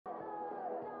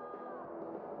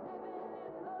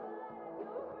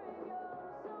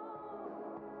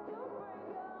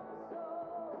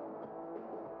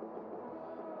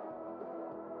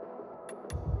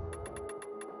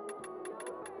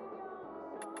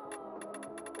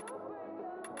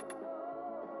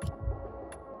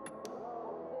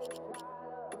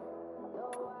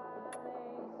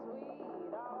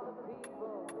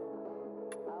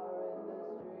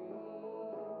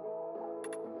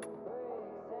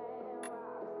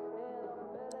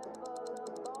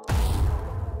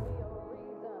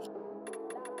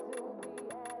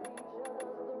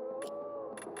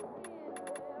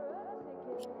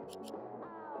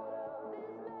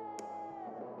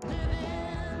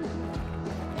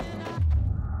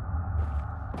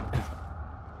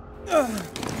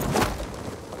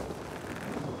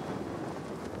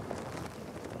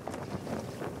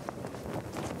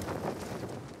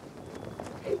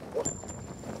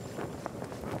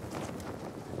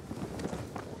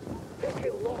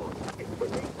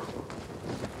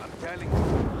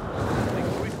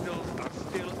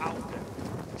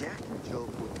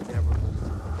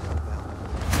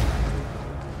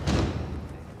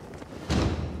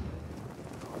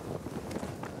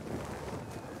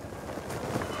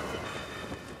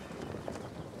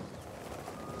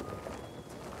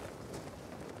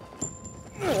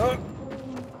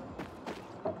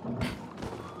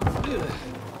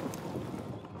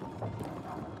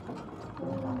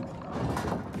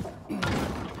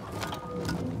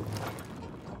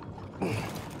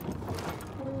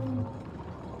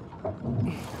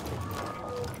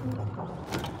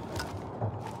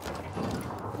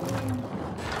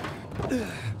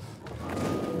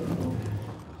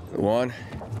Luan,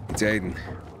 it's Aiden.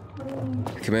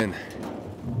 Come in.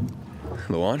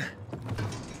 Luan?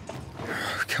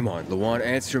 Come on, Luan,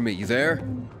 answer me. You there?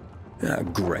 Ah,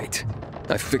 great.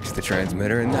 I fixed the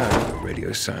transmitter and now the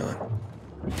radio's silent.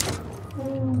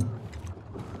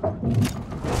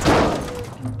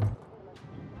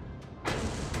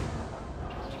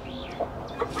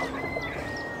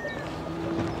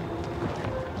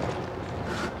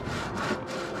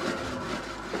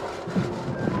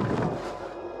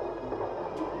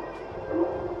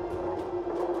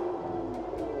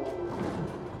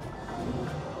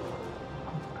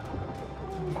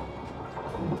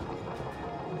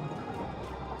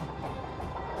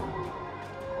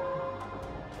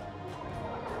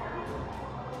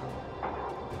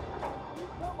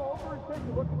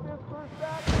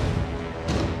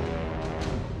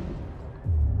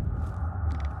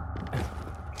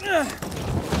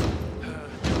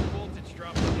 Voltage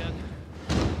dropped again.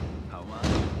 How much?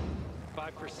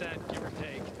 5%, give or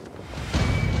take.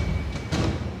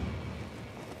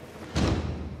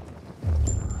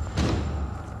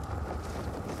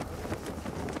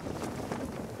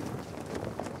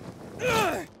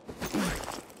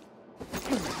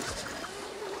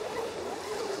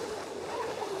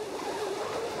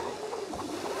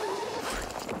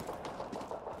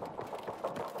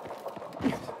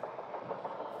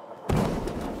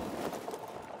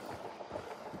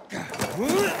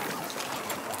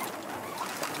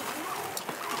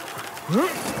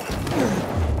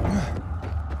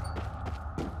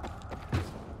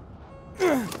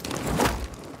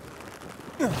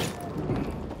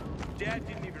 Dad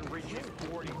didn't even reach his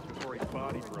 40s before his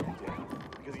body broke down,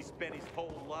 because he spent his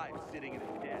whole life sitting in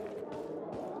a den.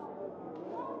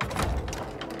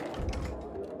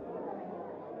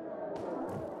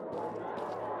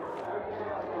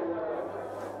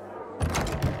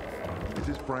 This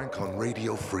is Frank on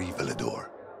Radio Free Villador.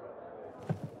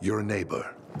 Your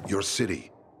neighbor, your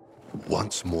city,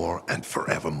 once more and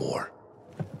forevermore.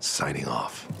 Signing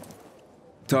off.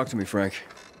 Talk to me, Frank.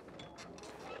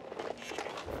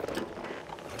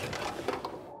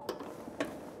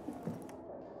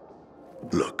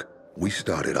 Look, we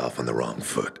started off on the wrong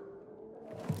foot.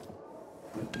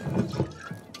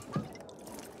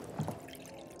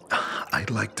 I'd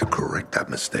like to correct that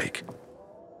mistake.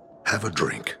 Have a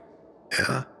drink.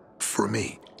 Yeah? For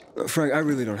me. Frank, I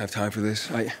really don't have time for this.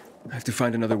 I have to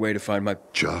find another way to find my...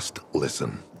 Just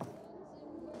listen.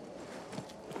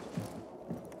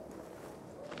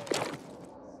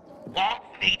 Walt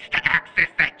needs to access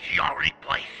that GRE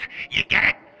place. You get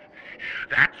it?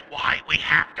 That's why we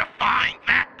have to find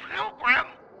that pilgrim.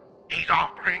 He's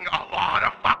offering a lot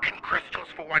of fucking crystals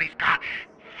for what he's got,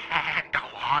 and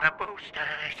a lot of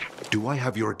boosters. Do I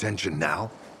have your attention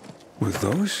now? With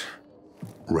those?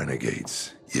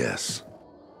 Renegades, yes.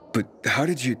 But how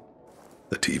did you...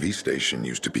 The TV station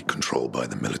used to be controlled by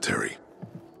the military.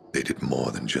 They did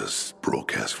more than just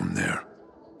broadcast from there.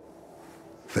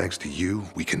 Thanks to you,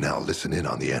 we can now listen in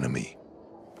on the enemy.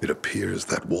 It appears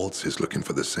that Waltz is looking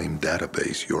for the same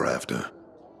database you're after.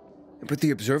 But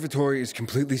the observatory is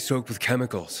completely soaked with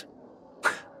chemicals.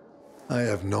 I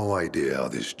have no idea how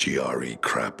this GRE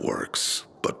crap works,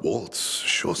 but Waltz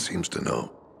sure seems to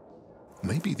know.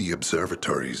 Maybe the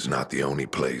observatory's not the only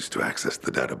place to access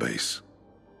the database.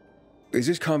 Is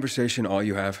this conversation all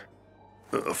you have?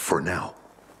 For now.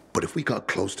 But if we got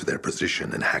close to their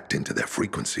position and hacked into their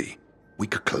frequency, we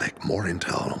could collect more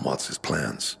intel on Watts'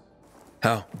 plans.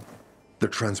 How? The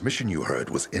transmission you heard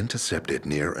was intercepted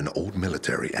near an old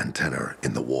military antenna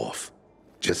in the wharf,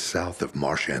 just south of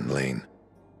Marchand Lane.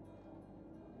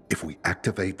 If we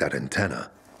activate that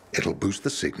antenna, it'll boost the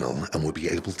signal and we'll be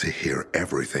able to hear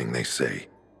everything they say,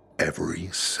 every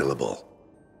syllable.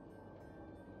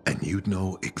 And and you'd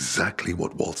know exactly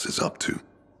what Waltz is up to.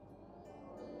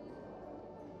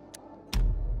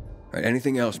 All right,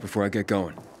 anything else before I get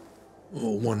going?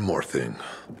 Oh, one more thing.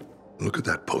 Look at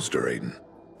that poster, Aiden.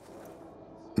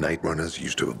 Nightrunners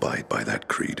used to abide by that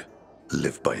creed,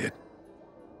 live by it.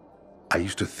 I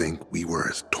used to think we were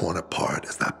as torn apart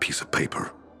as that piece of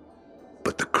paper.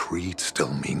 But the creed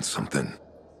still means something.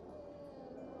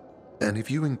 And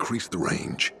if you increase the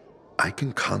range, I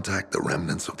can contact the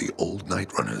remnants of the old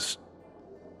Nightrunners.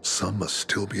 Some must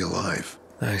still be alive.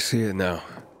 I see it now.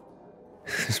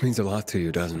 This means a lot to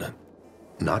you, doesn't it?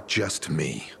 Not just to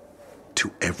me,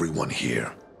 to everyone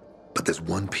here. But there's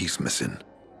one piece missing.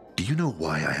 Do you know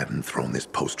why I haven't thrown this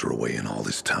poster away in all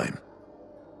this time?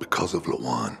 Because of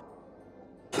Lawan.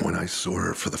 When I saw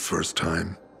her for the first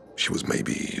time, she was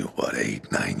maybe,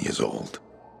 8, 9 years old.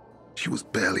 She was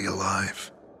barely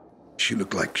alive. She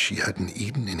looked like she hadn't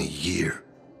eaten in a year.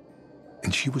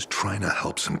 And she was trying to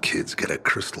help some kids get a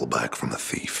crystal back from a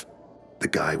thief. The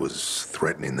guy was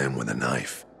threatening them with a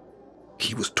knife.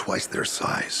 He was twice their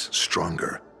size,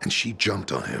 stronger, and she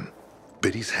jumped on him,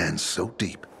 bit his hands so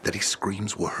deep that his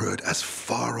screams were heard as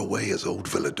far away as Old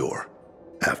Villador.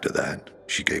 After that,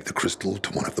 she gave the crystal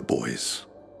to one of the boys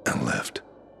and left.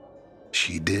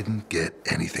 She didn't get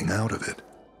anything out of it.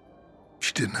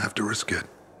 She didn't have to risk it.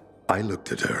 I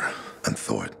looked at her and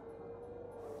thought,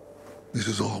 this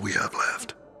is all we have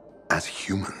left. As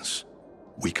humans,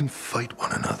 we can fight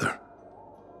one another.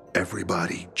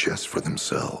 Everybody just for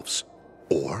themselves.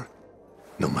 Or,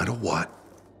 no matter what,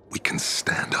 we can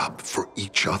stand up for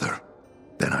each other.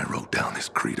 Then I wrote down this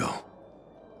credo.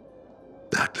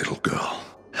 That little girl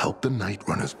helped the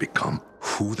Nightrunners become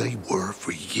who they were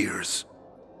for years.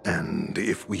 And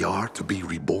if we are to be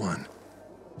reborn,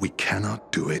 we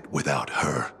cannot do it without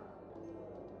her.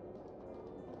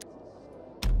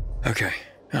 Okay,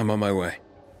 I'm on my way.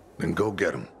 Then go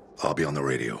get him. I'll be on the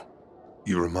radio.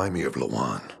 You remind me of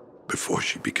Lawan, before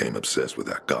she became obsessed with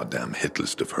that goddamn hit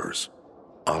list of hers.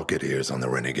 I'll get ears on the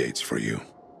renegades for you.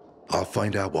 I'll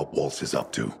find out what Waltz is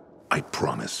up to. I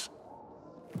promise.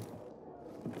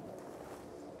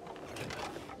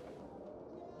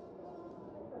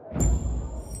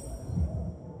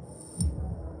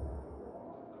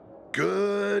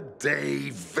 Good day,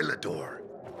 Villador.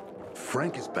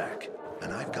 Frank is back,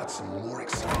 and I've got some more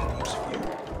exciting news for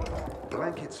you.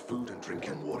 Blankets, food, and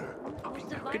drinking water. I'll be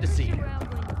down. Good to see you.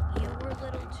 When you were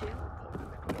little too?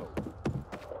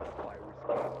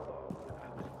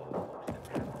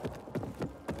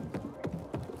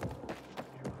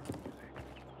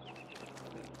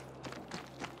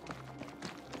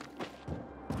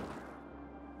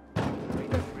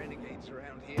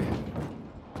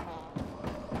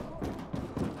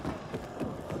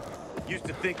 Used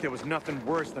to think there was nothing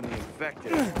worse than the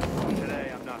infected.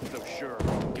 Today, I'm not so sure.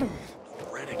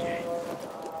 Renegade.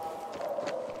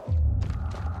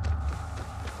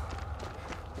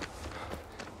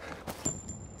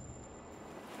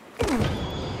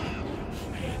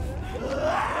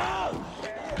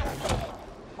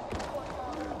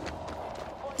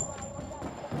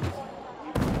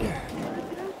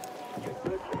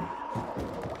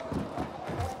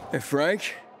 Hey,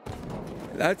 Frank?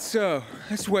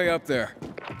 That's way up there.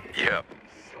 Yep.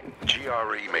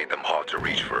 GRE made them hard to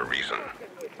reach for a reason.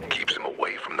 Keeps them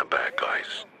away from the bad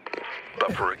guys.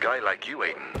 But for a guy like you,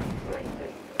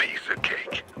 Aiden, piece of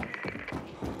cake.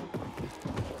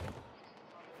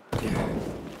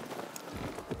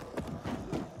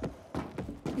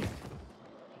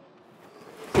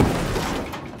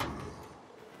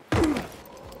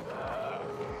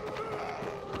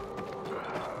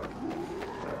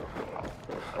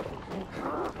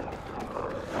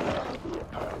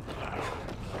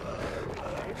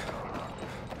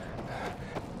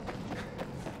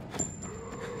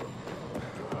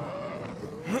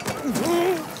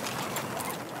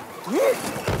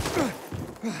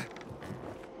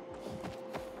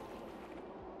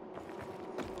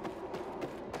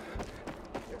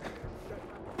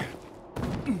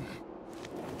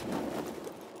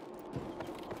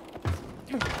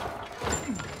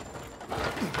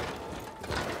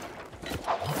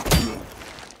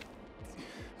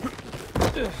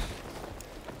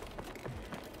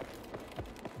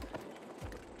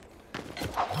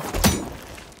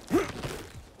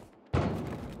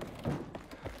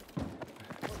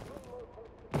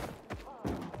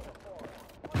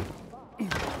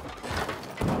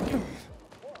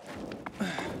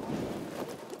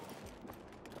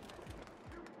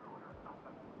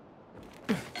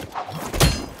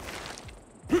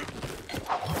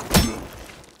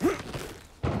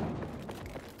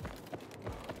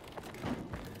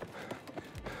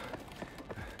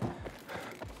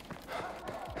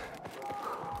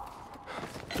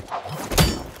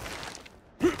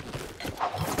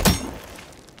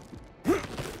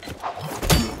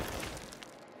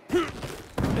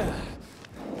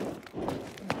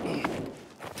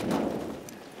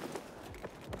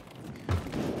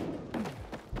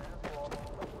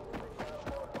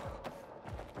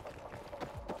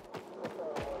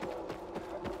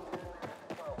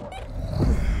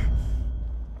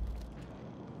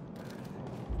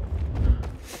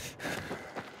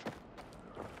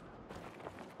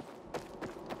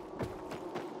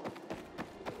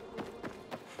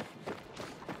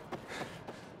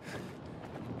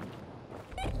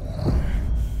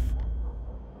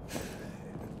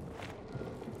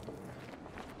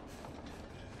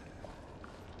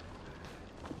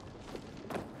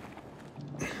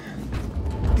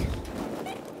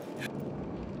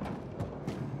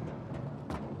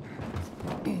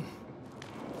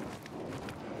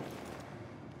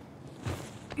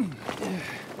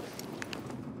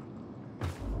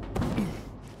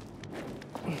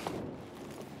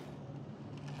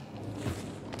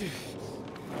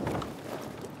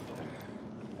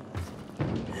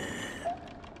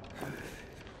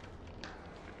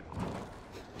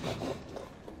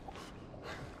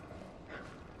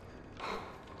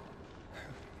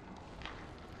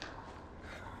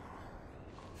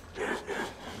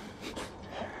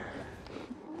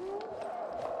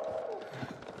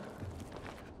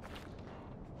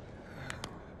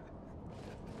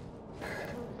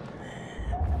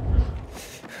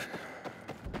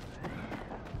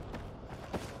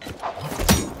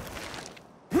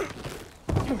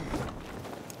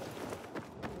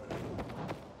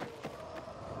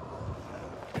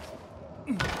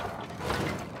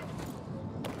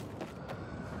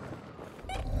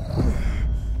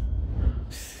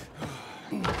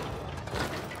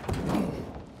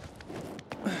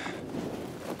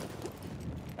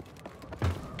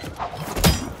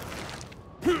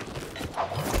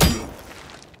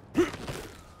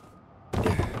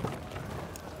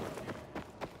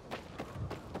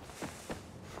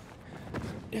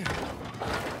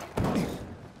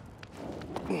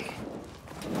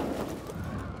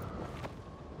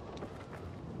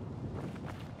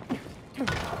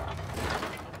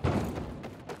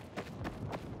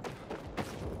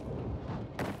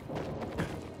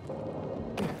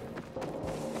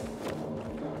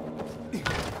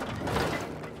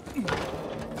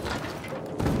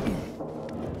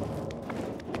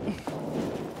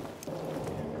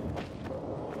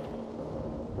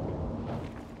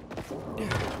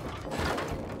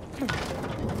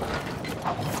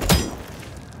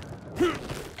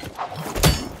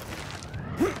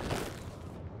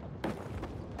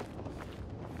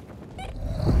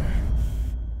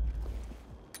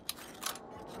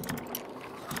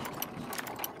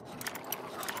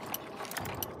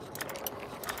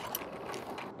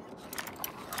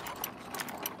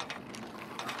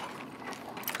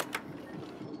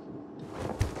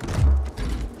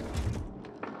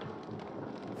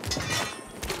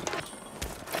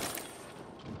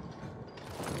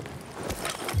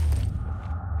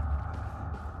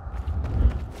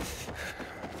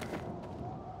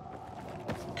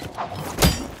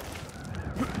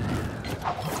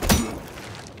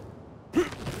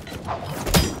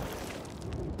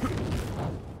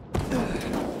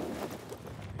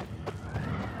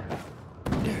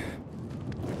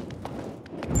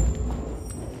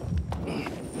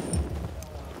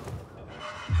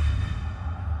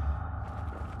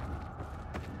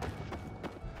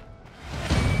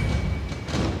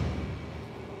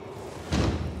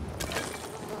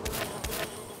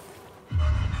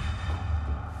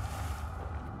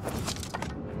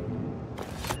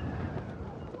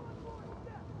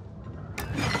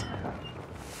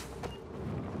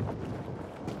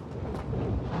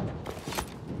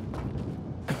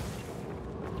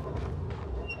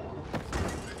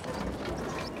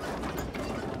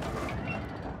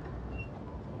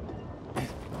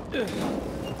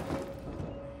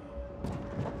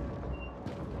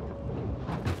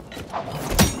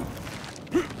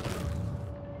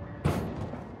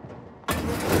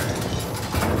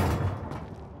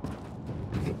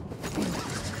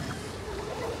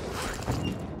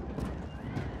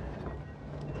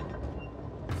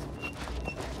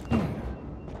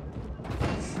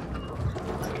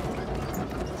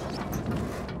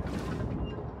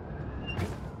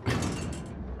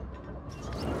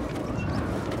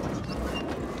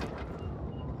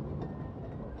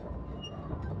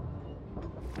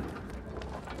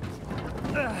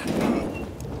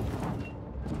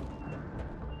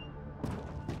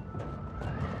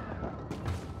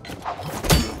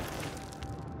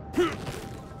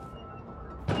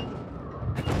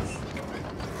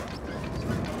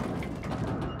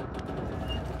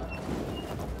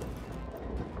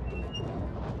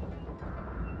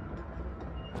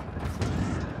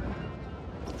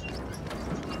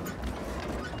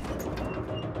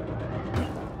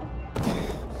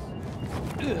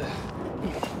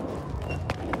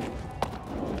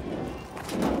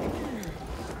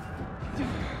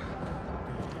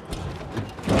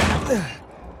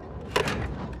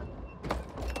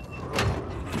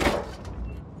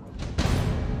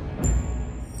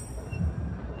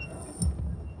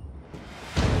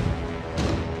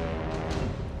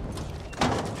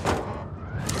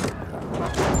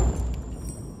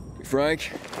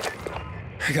 Frank,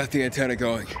 I got the antenna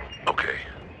going. Okay,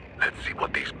 let's see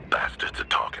what these bastards are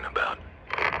talking about.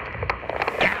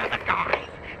 Gather the guys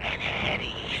and head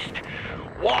east.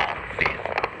 Waltz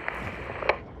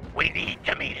is... We need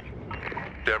to meet him.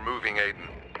 They're moving, Aiden.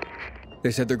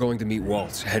 They said they're going to meet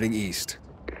Waltz, heading east.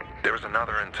 There's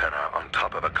another antenna on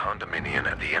top of a condominium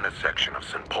at the intersection of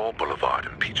St. Paul Boulevard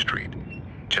and Peach Street,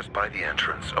 just by the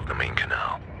entrance of the main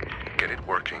canal. Get it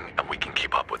working, and we can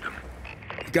keep up with them.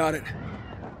 Got it.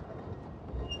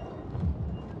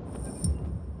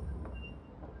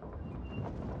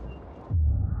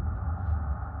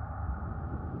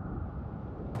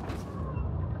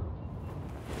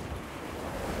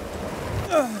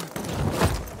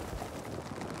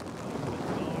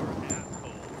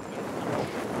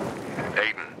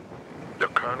 Aiden, the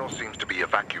Colonel seems to be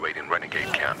evacuating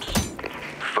renegade camps.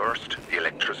 First,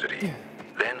 electricity,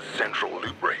 then central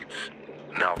loot rates.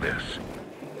 Now this.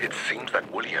 It seems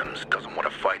that Williams doesn't want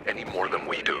to fight any more than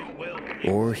we do.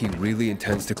 Or he really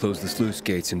intends to close the sluice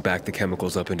gates and back the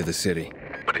chemicals up into the city.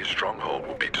 But his stronghold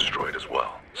will be destroyed as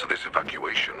well, so this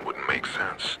evacuation wouldn't make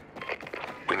sense.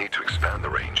 We need to expand the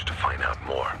range to find out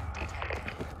more.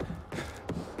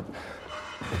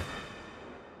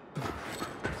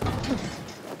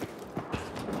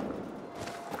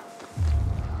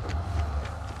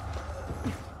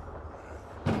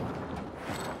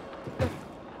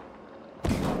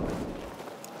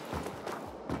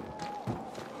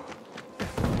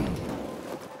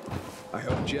 I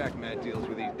hope Jackman deals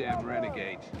with these damn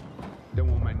renegades.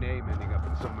 Don't want my name ending up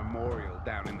in some memorial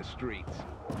down in the streets.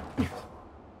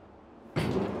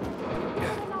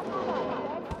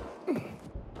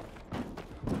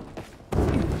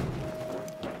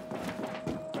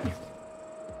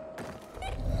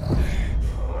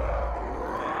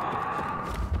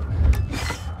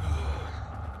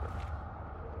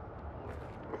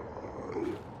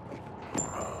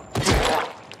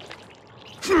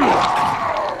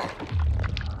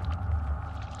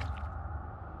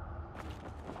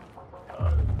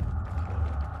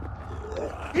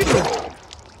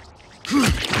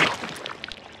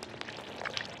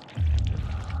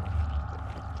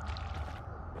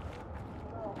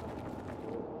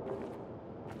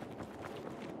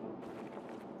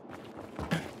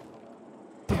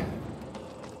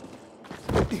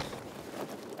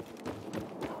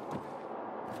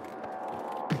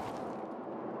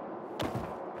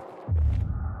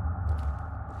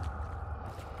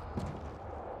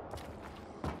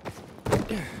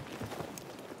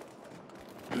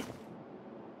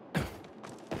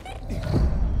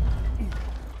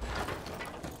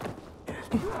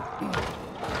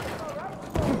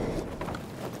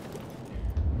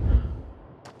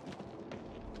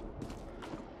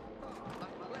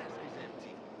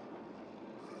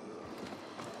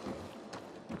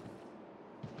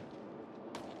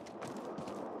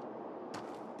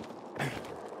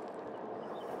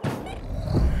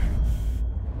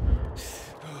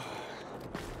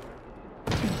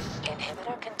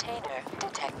 Inhibitor container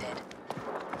detected.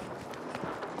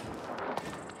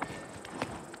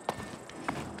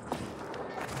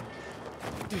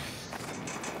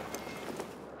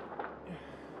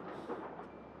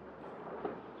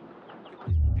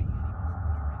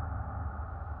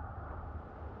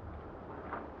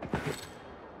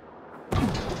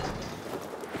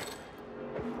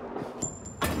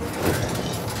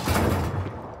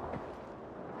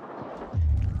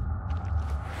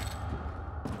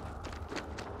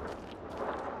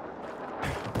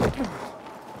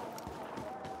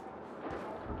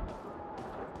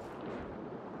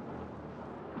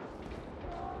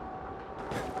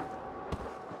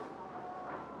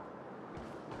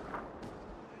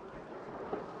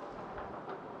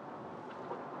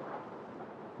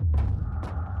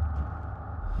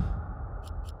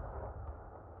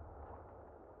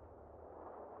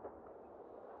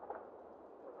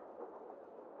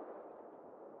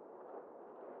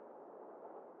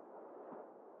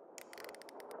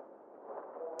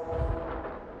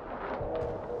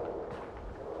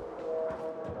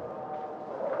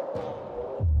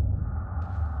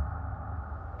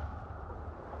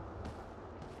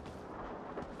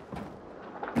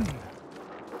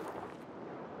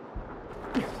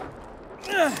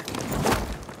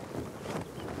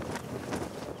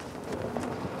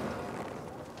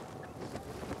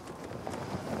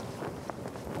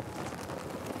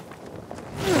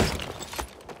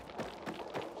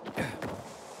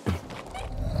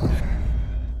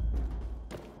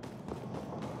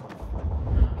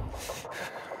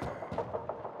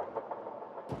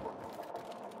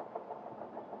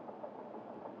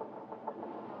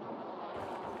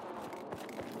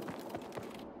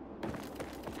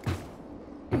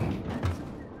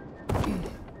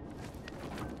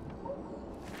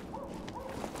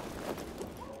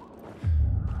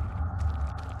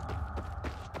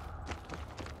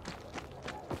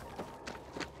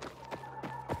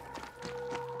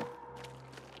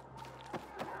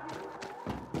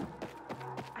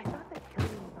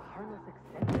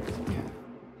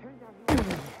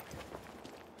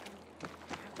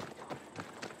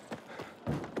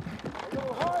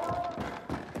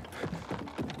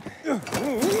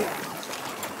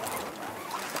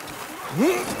 I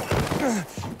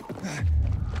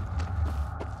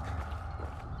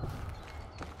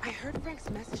heard Frank's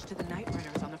message to the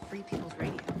Nightrunners on the Free People's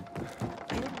Radio.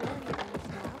 I didn't know anyone was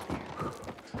still out there.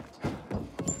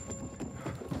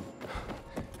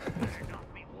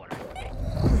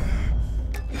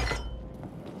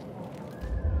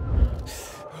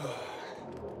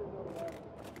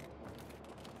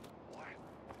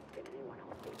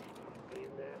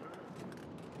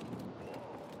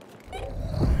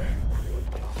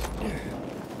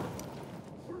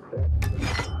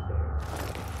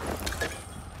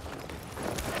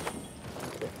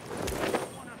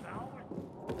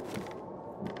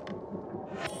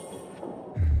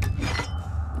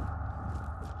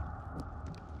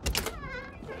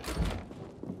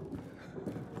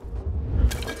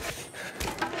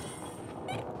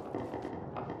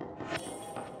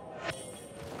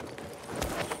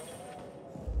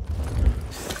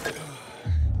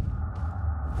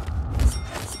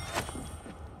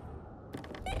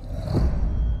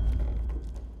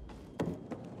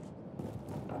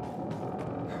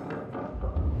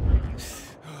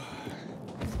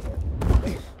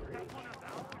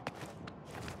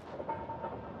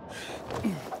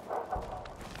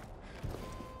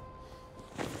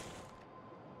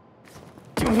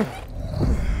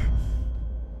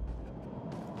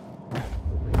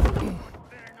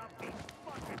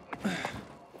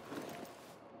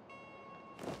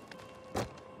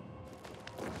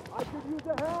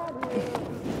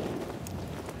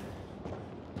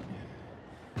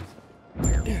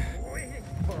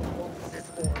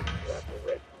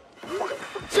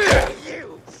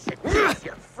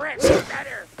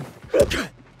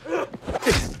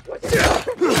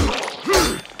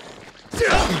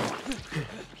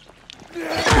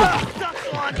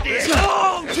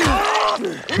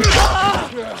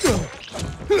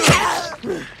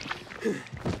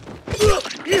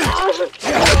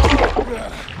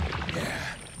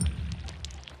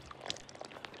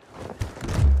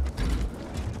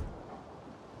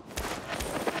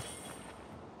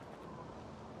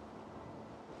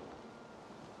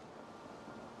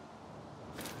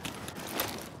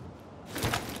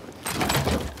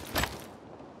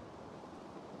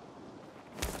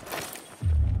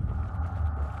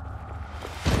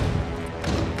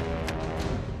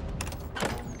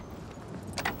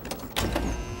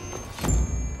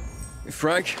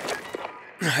 Frank,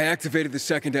 I activated the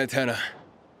second antenna.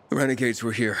 The renegades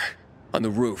were here, on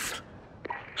the roof.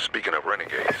 Speaking of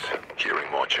renegades,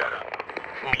 hearing more chatter.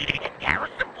 Meeting in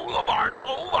Garrison Boulevard,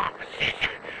 old offices.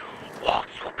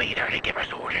 Waltz will be there to give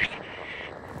us orders.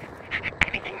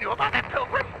 Anything new about that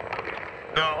pilgrim?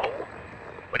 No.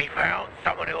 But he found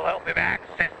someone who'll help him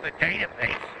access the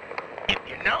database. If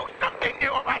you know something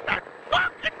new about that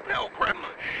fucking pilgrim,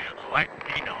 let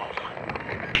me know.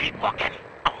 Keep looking.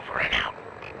 Over and out.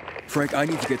 Frank, I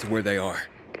need to get to where they are.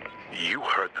 You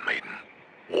heard the maiden.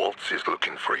 Waltz is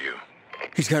looking for you.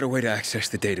 He's got a way to access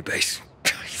the database.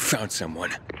 He found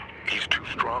someone. He's too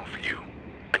strong for you,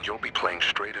 and you'll be playing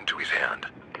straight into his hand.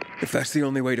 If that's the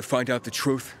only way to find out the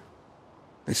truth,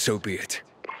 then so be it.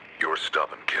 You're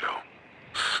stubborn, kiddo.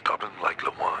 Stubborn like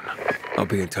Lawan. I'll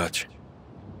be in touch.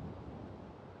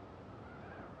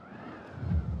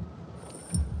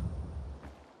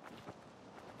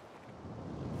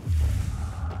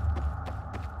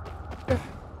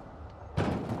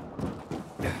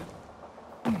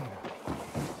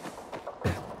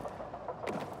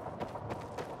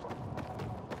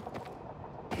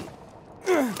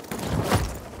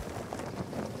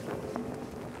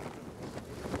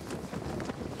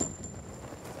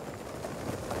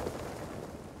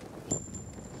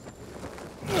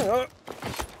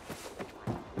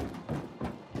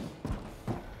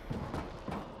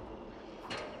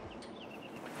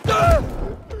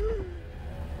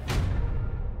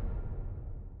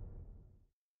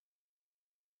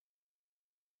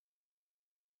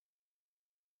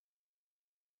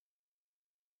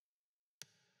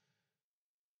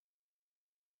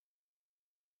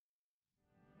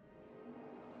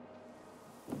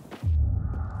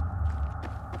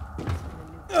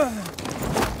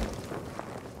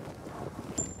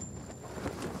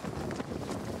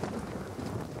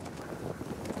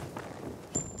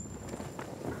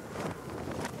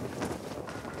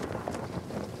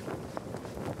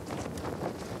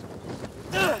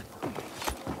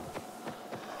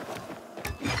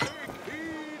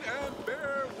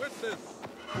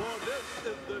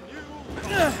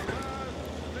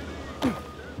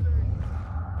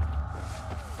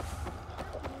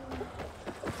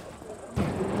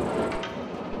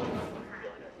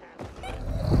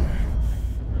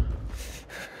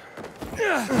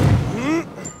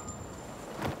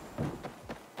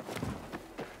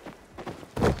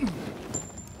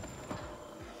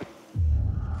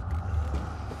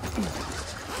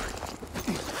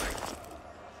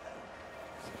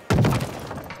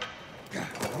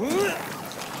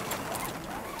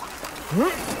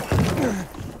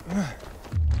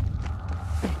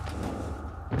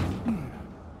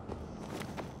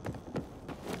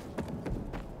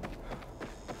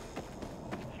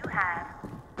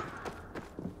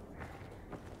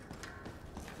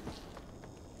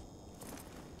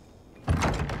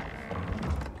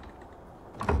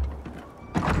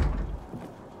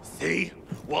 See?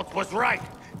 Walt was right.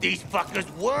 These fuckers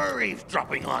were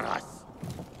eavesdropping on us.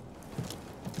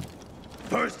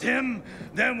 First him,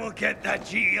 then we'll get that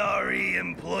GRE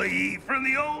employee from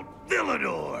the old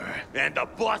Villador. And the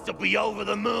boss will be over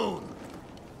the moon.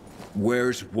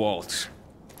 Where's Walt?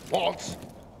 Waltz?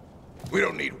 We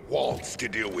don't need Waltz to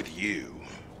deal with you.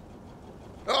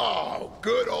 Oh,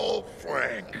 good old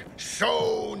Frank.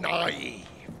 So naive.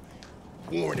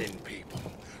 Warning people.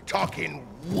 Talking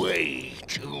way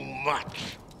too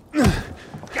much.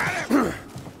 Got him!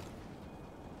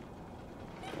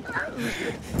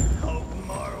 Hope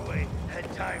Marway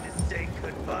had time to say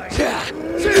goodbye.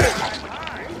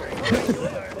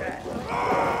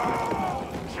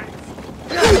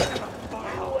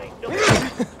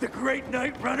 The great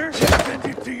Nightrunner sent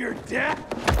you to your death?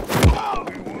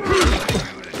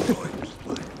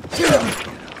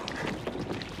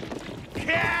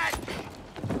 Cat!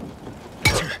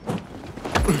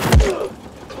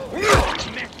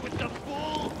 Mess with the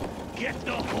fool, get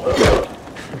the whole.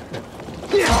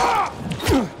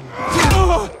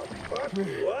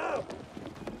 Wow.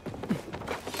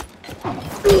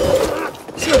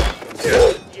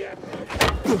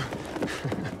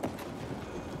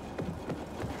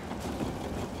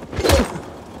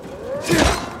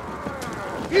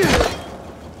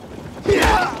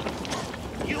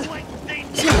 You ain't seen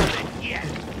nothing yet.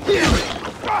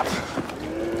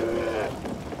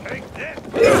 Take this.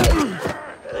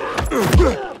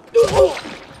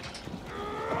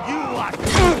 You are.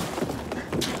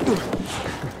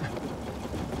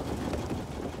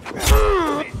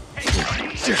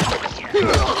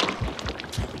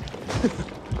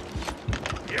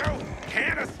 You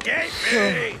can't escape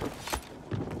me.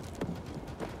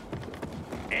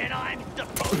 And I'm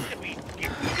supposed to be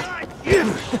scared.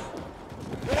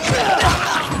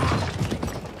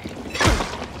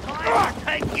 Time to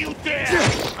take you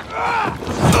down.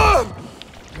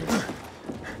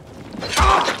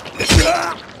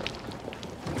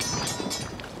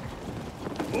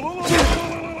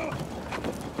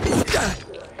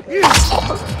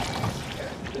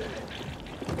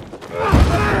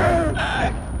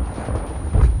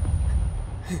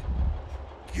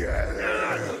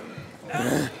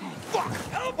 Fuck!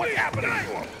 What's happening to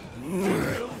him?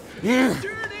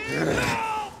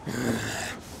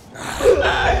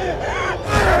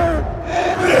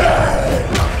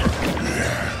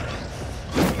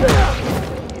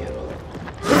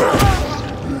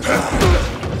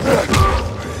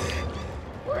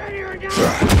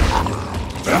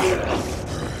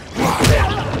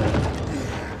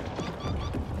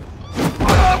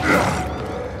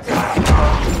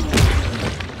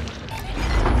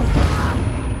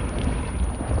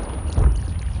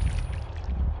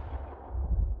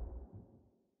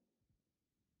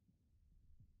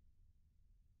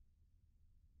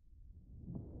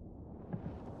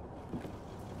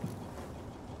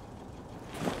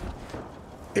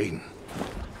 Aiden.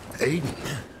 Aiden.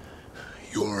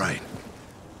 You all right?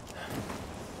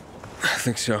 I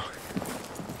think so.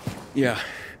 Yeah.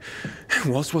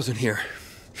 Walt wasn't here.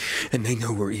 And they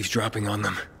know we're eavesdropping on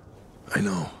them. I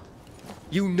know.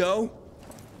 You know?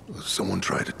 Someone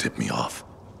tried to tip me off,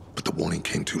 but the warning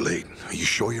came too late. Are you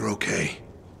sure you're okay?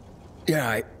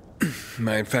 Yeah,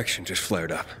 my infection just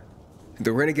flared up.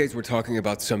 The renegades were talking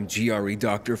about some GRE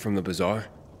doctor from the bazaar.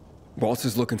 Waltz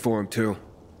is looking for him too.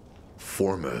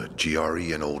 Former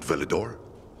GRE in Old Villador?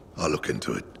 I'll look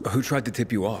into it. Who tried to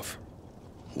tip you off?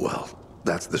 Well,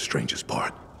 that's the strangest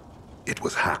part. It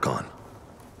was Hakon.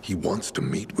 He wants to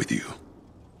meet with you.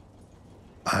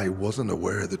 I wasn't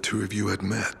aware the two of you had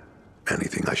met.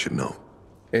 Anything I should know?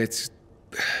 It's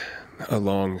a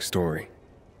long story.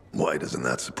 Why doesn't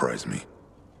that surprise me?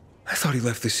 I thought he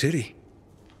left the city.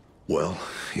 Well,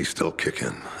 he's still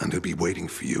kicking, and he'll be waiting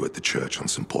for you at the church on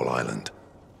St. Paul Island.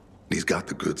 He's got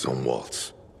the goods on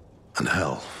Waltz. And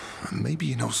hell, maybe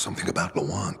he knows something about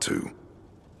Lawan, too.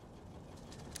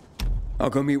 I'll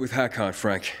go meet with Hakon,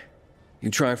 Frank. You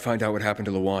try and find out what happened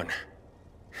to Lawan.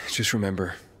 Just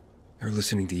remember, they're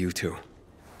listening to you two.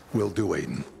 Will do,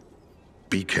 Aiden.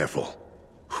 Be careful.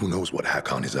 Who knows what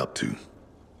Hakon is up to?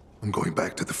 I'm going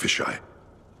back to the fisheye.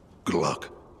 Good luck.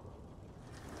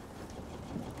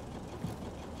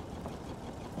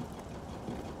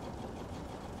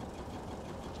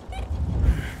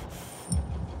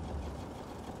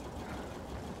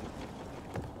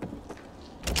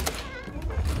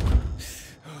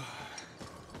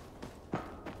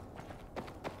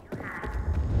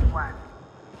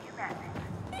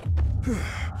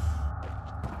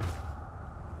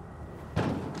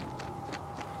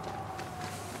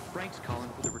 calling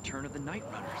for the return of the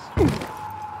Nightrunners.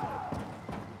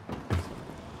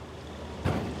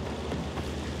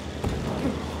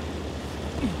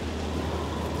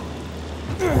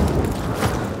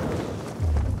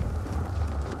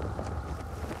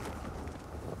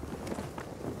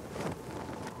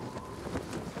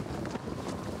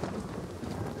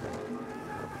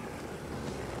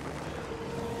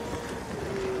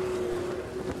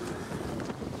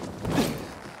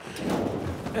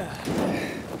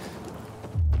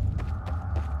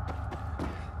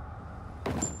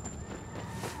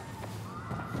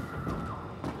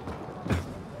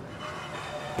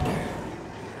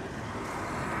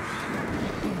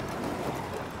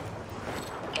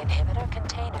 Inhibitor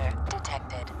container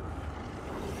detected.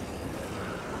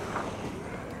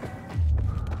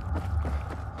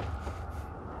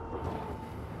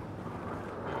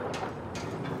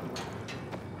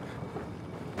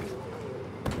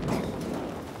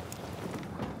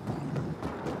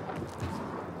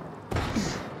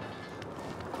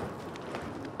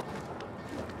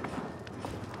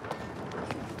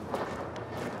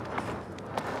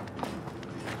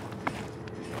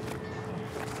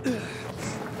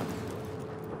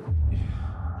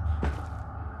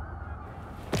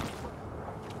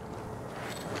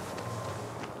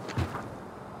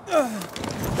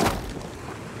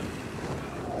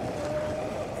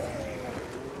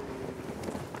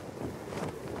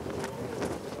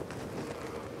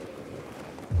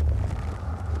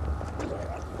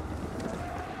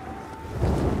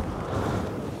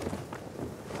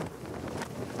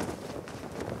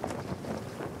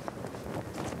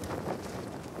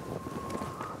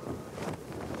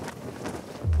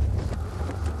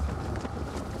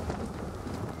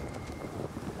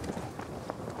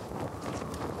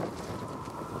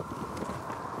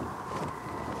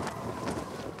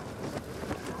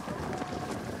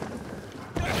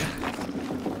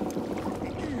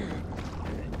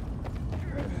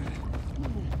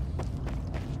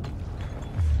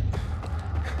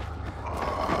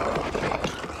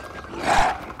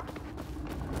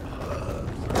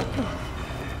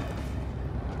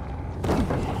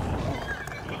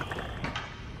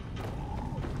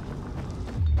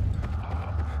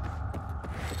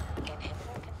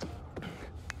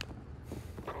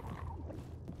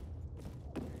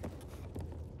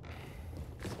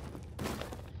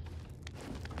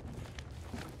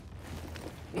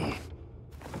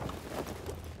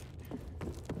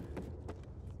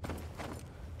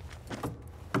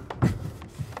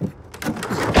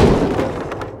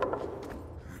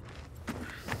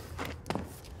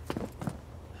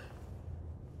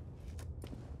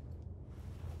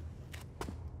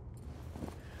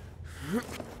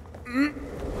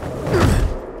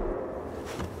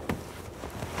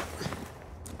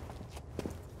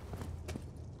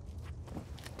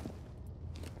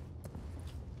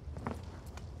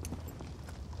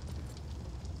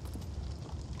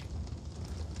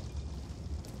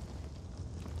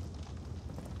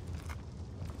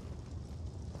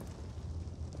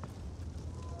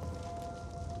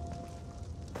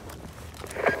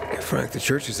 Frank, the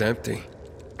church is empty.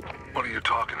 What are you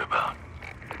talking about?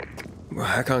 Well,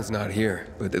 Hakon's not here,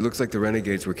 but it looks like the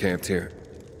renegades were camped here.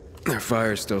 Their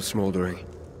fire's still smoldering.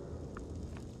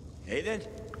 Hey then.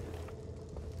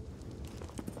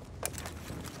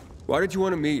 Why did you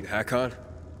want to meet, Hakon?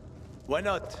 Why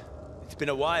not? It's been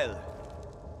a while.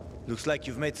 Looks like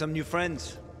you've made some new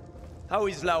friends. How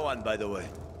is Lawan, by the way?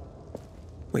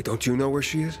 Wait, don't you know where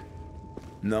she is?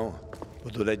 No.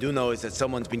 But what I do know is that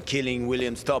someone's been killing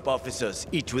William's top officers,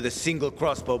 each with a single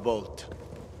crossbow bolt.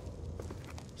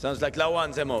 Sounds like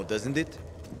Lawan's MO, doesn't it?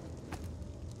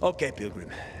 Okay, Pilgrim.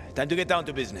 Time to get down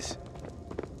to business.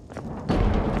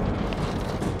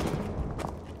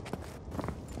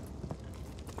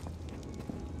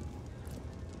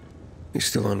 You're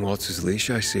still on Waltz's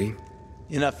leash, I see.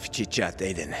 Enough chit-chat,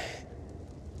 Aiden.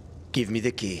 Give me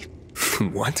the key.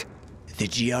 What? The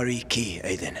GRE key,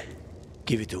 Aiden.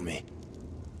 Give it to me.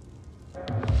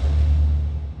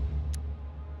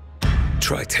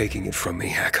 Try taking it from me,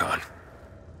 Hakon.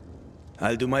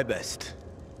 I'll do my best.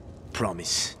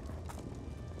 Promise.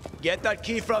 Get that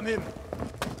key from him!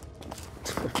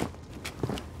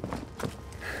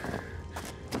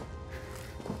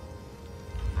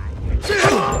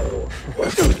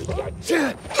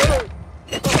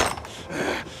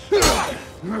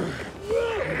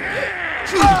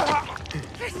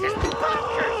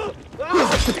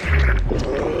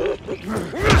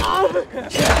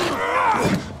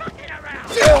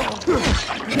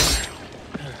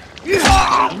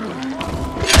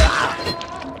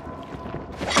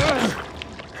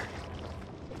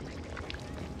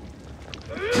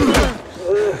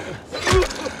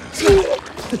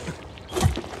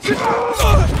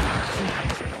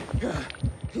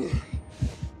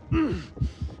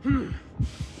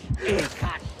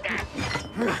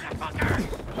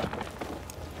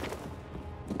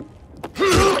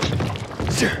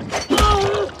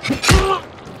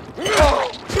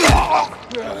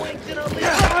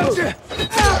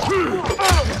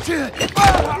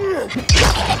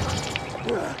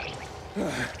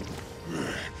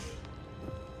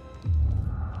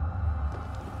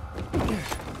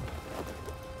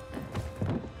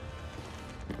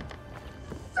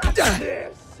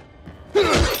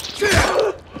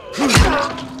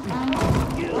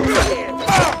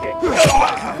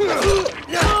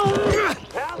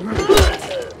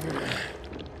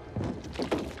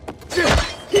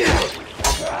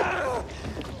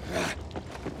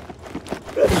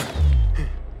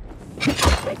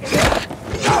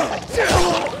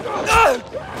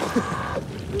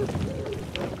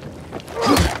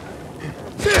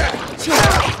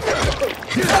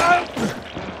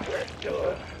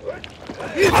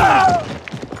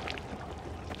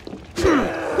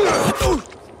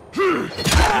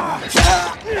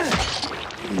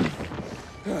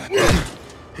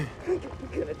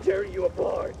 Gonna tear you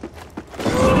apart.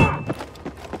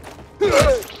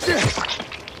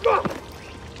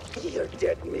 You're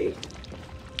dead meat.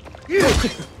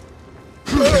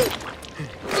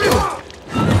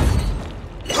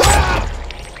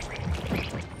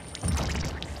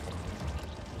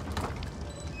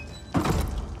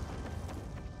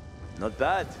 Not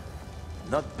bad.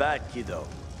 Not bad, kiddo.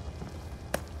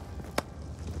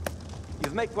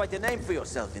 You've made quite a name for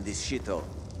yourself in this shithole.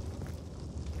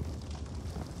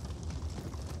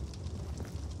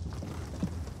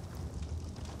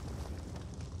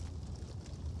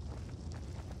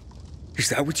 Is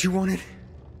that what you wanted?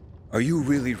 Are you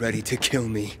really ready to kill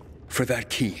me for that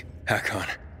key, Hakon?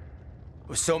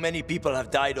 Well, so many people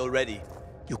have died already.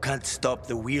 You can't stop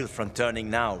the wheel from turning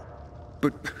now.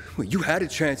 But you had a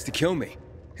chance to kill me,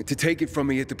 to take it from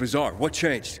me at the bazaar. What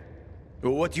changed?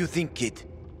 Well, what do you think, kid?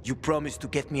 You promised to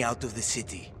get me out of the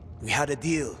city. We had a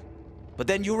deal. But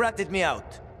then you ratted me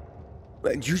out.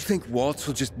 And you think Waltz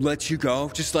will just let you go,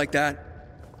 just like that?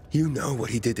 You know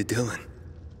what he did to Dylan.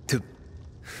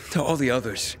 To all the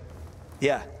others.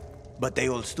 Yeah, but they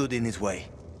all stood in his way.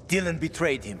 Dylan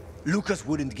betrayed him. Lucas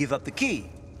wouldn't give up the key.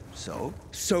 So?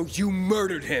 So you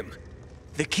murdered him!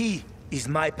 The key is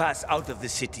my pass out of the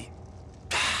city.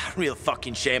 Real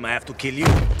fucking shame I have to kill you.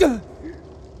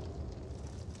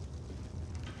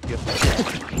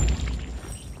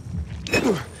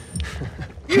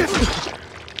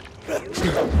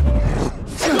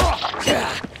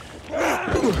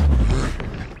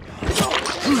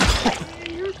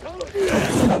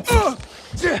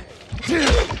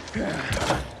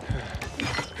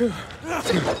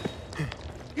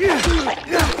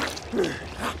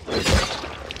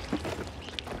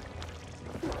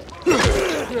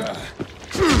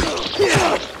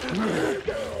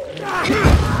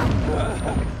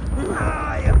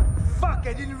 Fuck,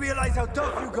 I didn't realize how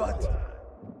tough you got.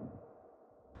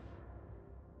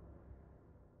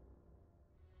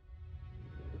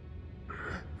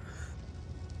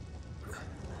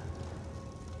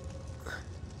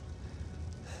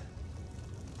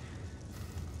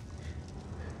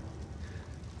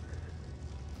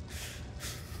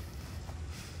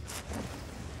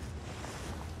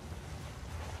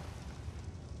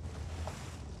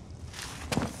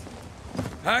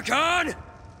 Hakon!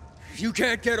 You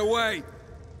can't get away!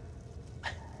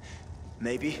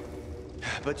 Maybe.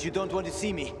 But you don't want to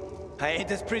see me. I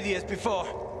ain't as pretty as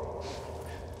before.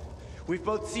 We've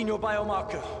both seen your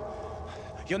biomarker.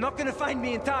 You're not gonna find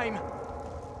me in time.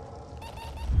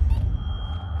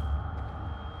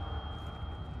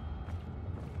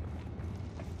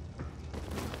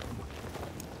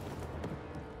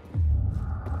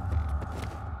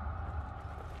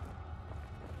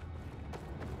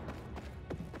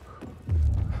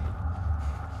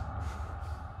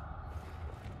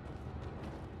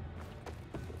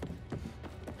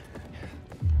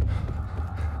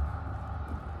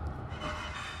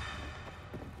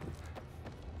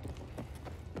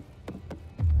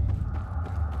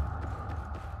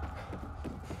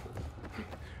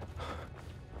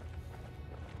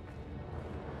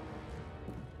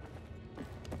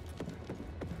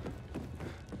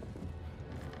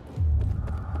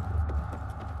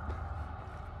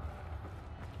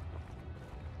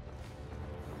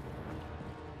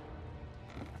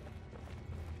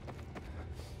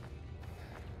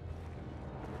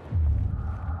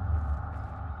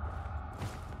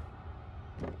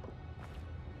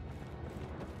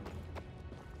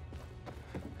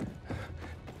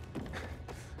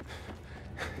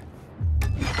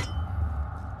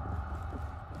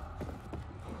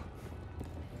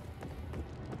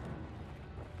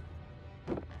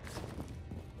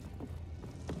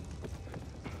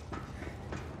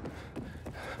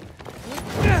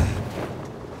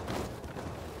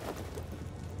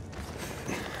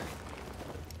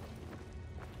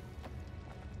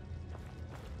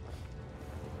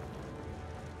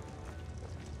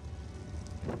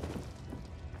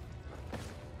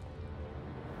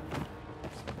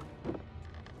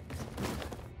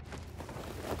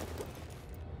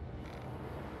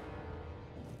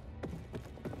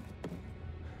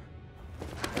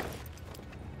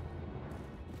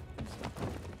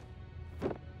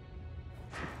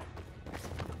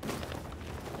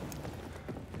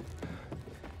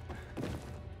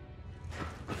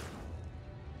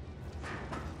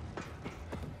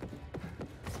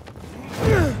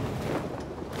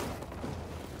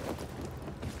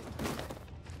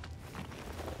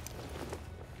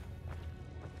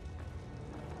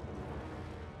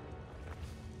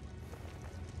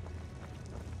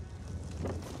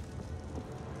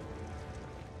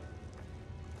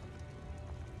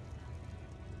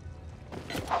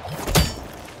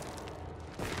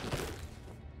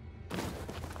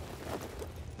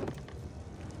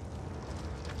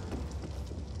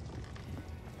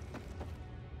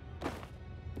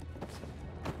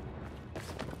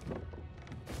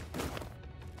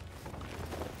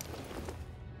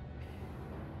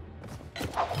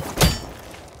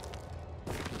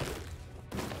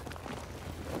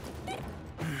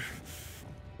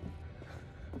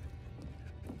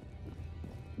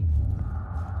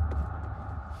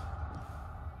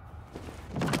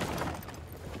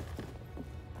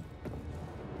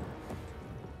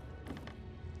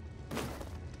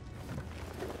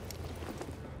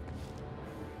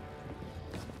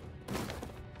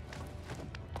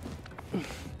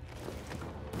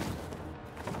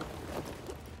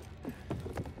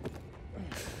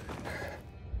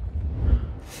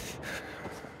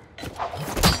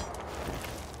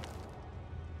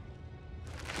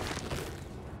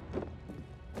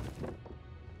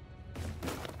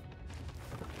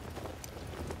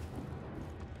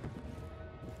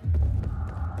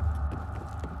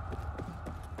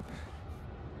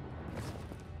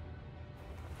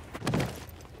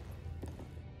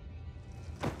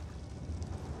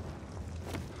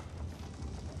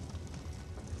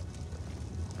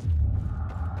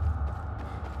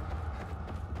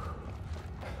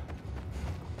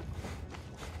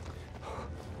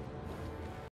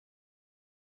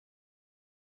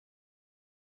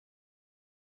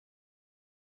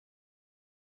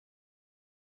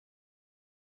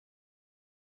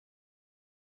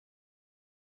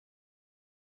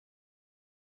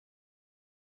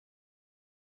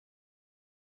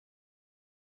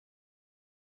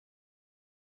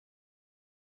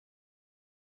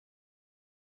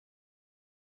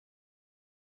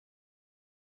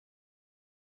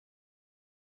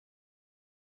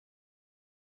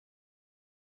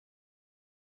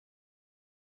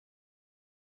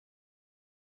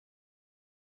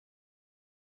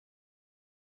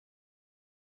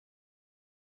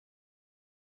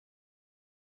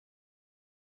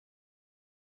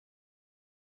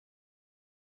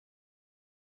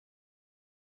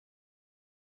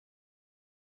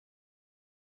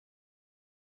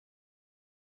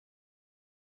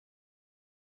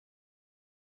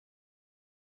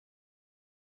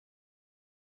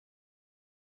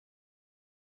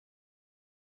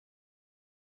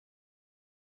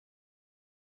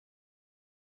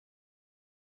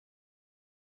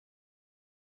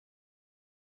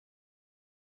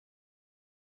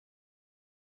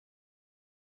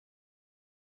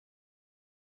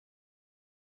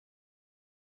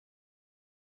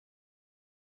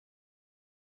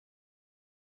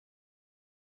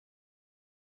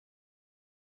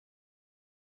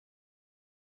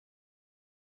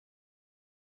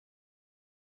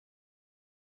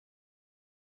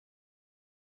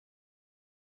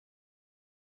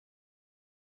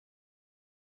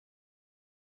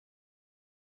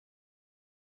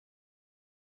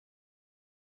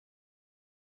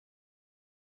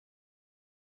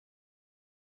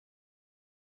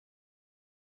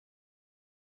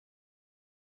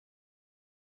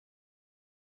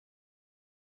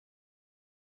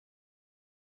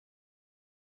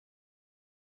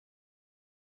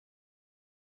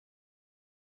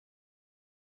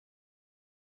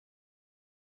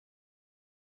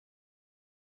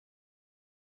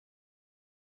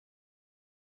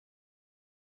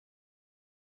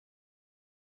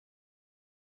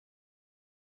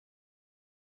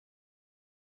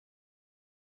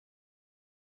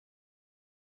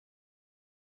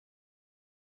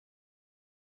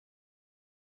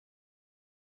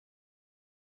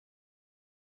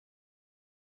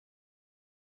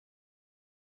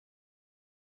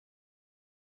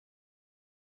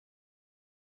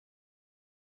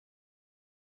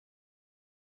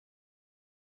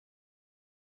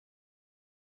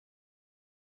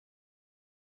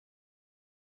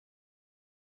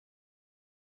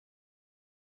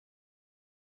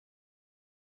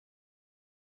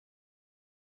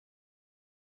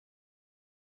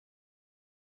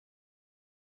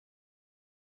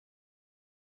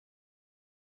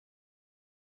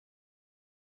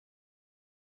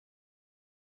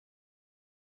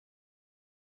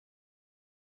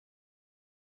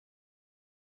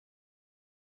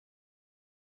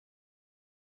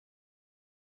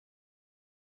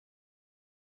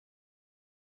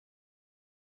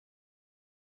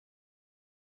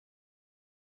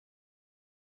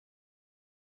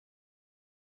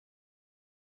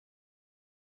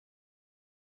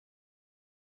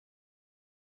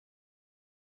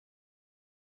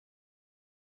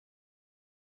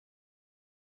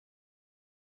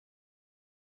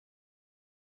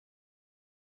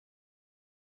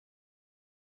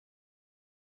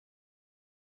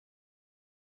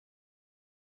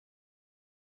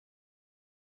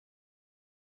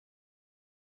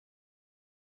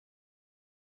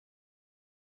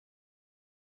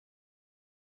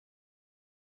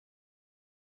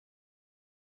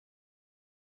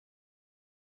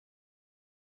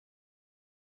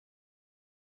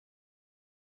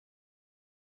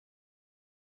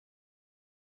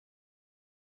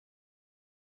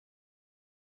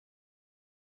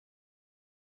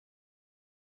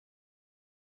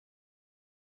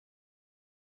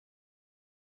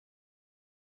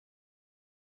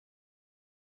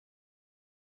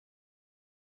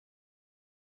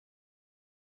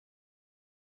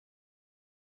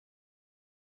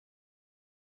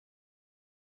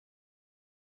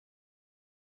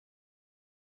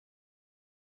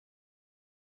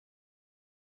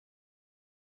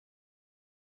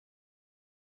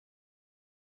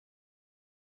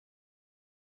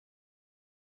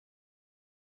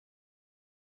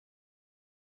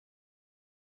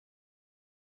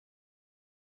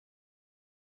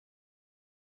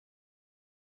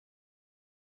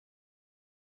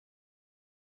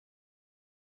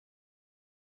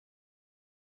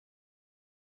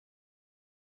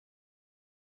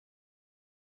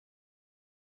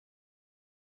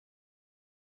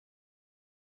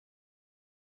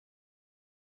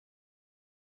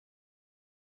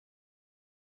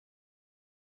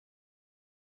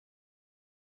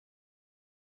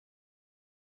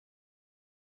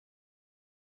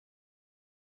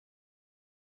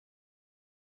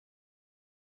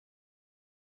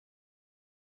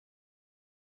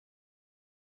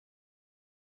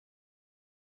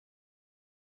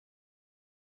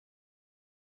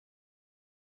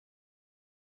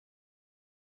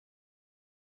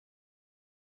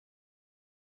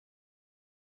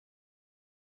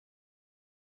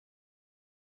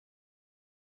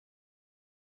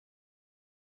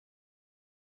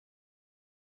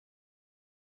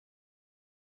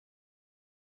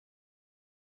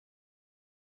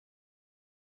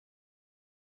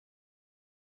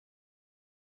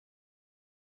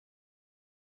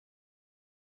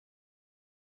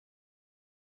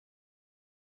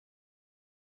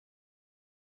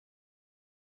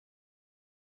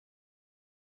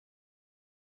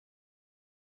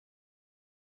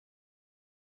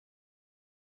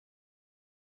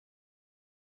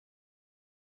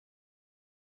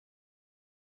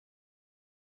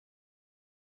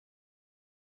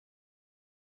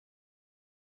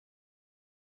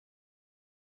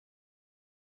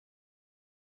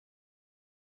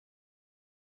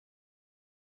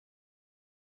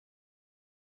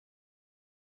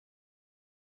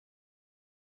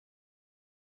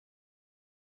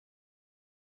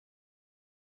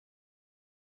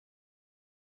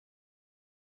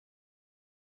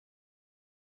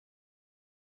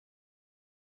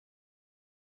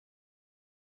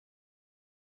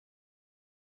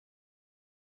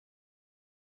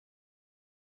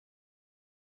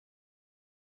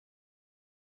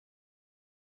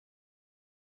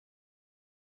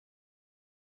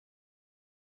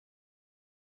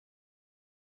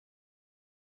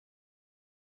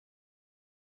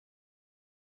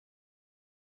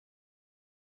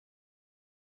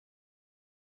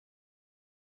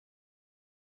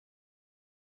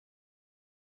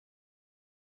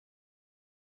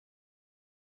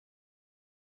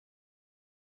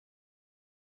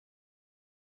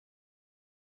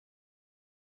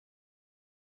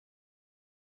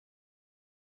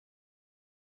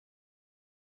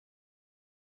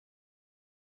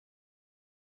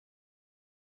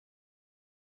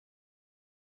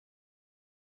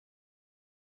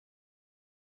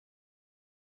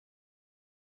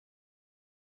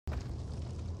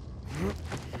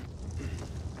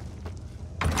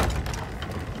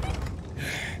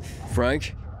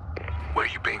 Frank? Where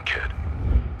you been, kid?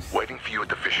 Waiting for you at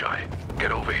the fisheye.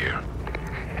 Get over here.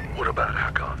 What about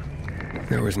Hakon?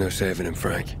 There was no saving him,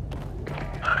 Frank.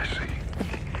 I see.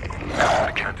 Come to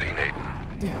the canteen,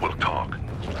 Aiden. We'll talk.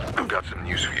 I've got some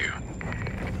news for you.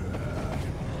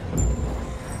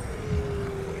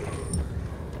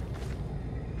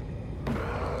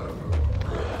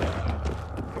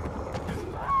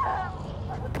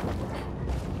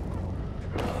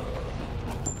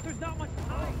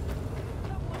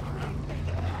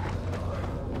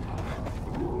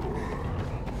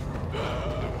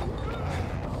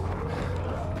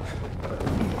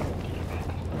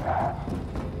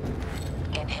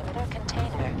 Inhibitor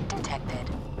container detected.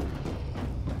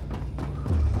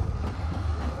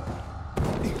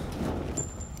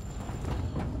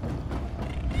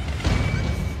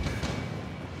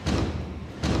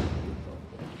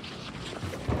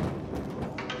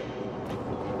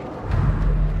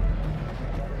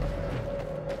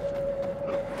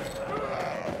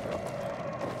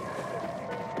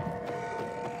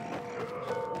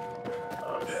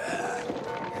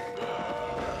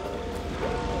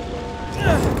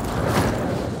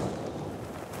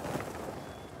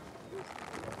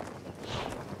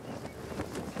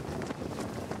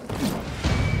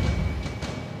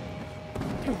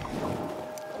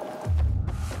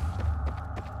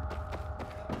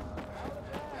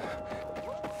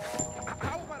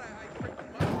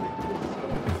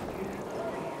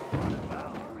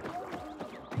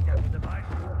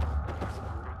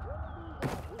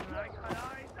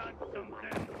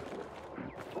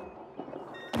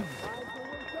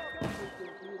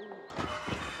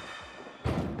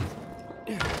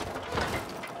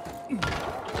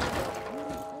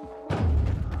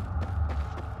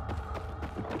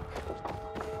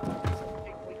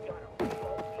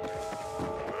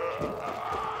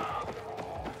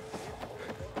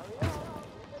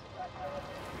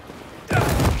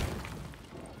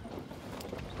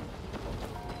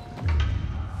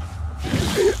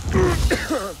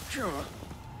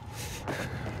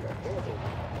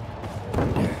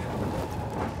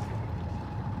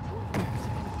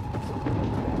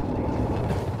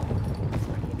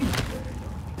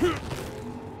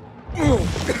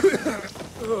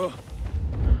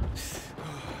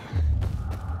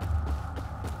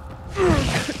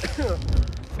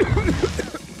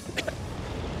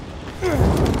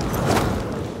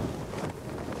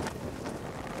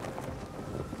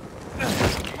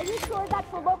 Are you sure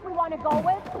that's the look we want to go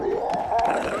with?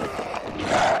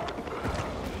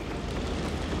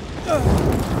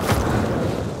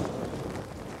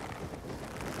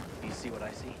 You see what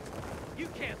I see? You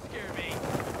can't scare me.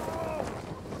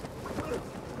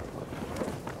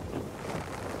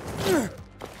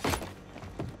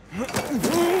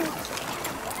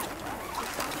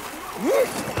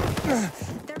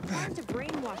 They're trying to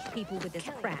brainwash people with this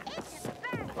crap.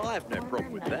 Well, I have no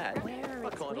problem with that. I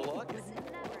kind of like it.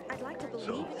 I'd like to believe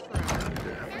So, it's what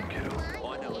happened, kiddo?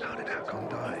 I know. How did Hakon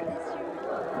die?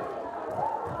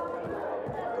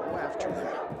 Go after them.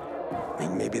 I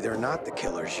mean, maybe they're not the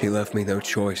killers. He left me no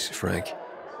choice, Frank.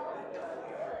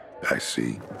 I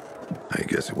see. I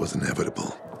guess it was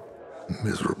inevitable.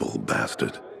 Miserable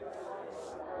bastard.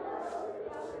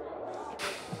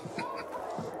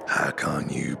 Hakon,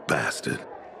 you bastard.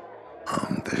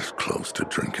 I'm this close to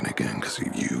drinking again because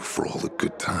of you for all the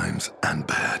good times and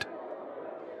bad.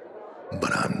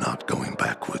 But I'm not going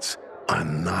backwards.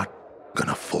 I'm not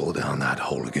gonna fall down that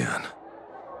hole again.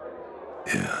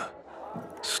 Yeah.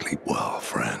 Sleep well,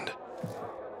 friend.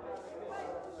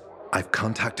 I've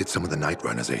contacted some of the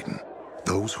Nightrunners, Aiden.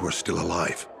 Those who are still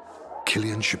alive.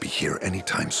 Killian should be here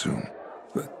anytime soon.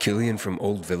 Killian from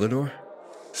Old Villador?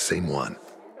 Same one.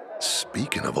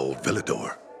 Speaking of Old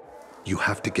Villador, you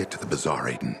have to get to the bazaar,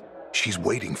 Aiden. She's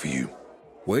waiting for you.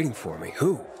 Waiting for me?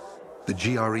 Who? The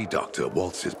GRE doctor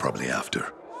Waltz is probably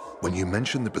after. When you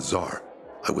mentioned the bazaar,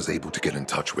 I was able to get in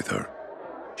touch with her.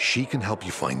 She can help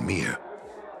you find Mia.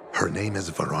 Her name is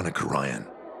Veronica Ryan.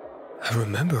 I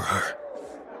remember her.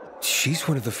 She's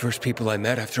one of the first people I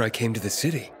met after I came to the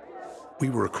city.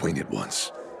 We were acquainted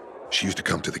once. She used to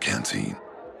come to the canteen.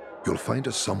 You'll find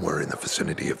her somewhere in the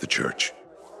vicinity of the church.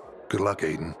 Good luck,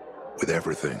 Aiden, with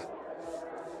everything.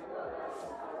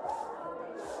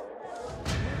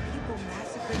 People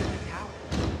massacred in the tower.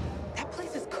 That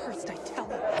place is cursed, I tell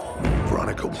you.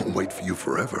 Veronica won't wait for you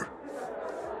forever.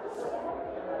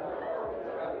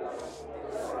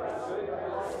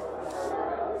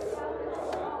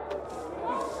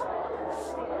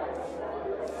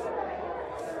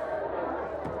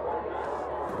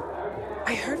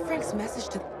 I heard Frank's message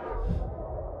to...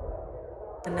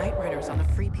 Nightrunners on the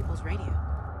Free People's Radio.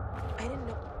 I didn't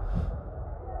know.